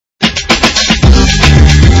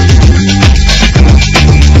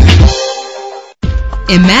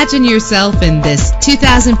Imagine yourself in this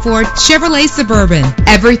 2004 Chevrolet Suburban.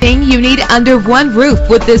 Everything you need under one roof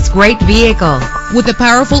with this great vehicle. With a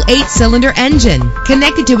powerful 8-cylinder engine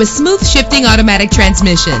connected to a smooth shifting automatic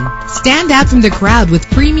transmission. Stand out from the crowd with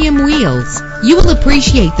premium wheels. You will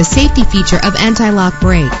appreciate the safety feature of anti-lock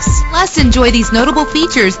brakes. Plus, enjoy these notable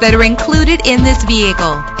features that are included in this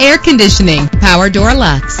vehicle: air conditioning, power door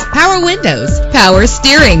locks, power windows, power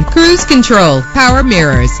steering, cruise control, power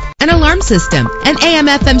mirrors, an alarm system, an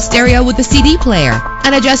AM/FM stereo with a CD player,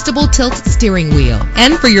 an adjustable tilt steering wheel.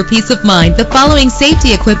 And for your peace of mind, the following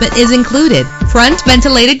safety equipment is included: front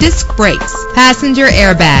ventilated disc brakes, passenger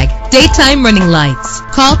airbag, daytime running lights.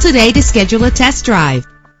 Call today to schedule a test drive.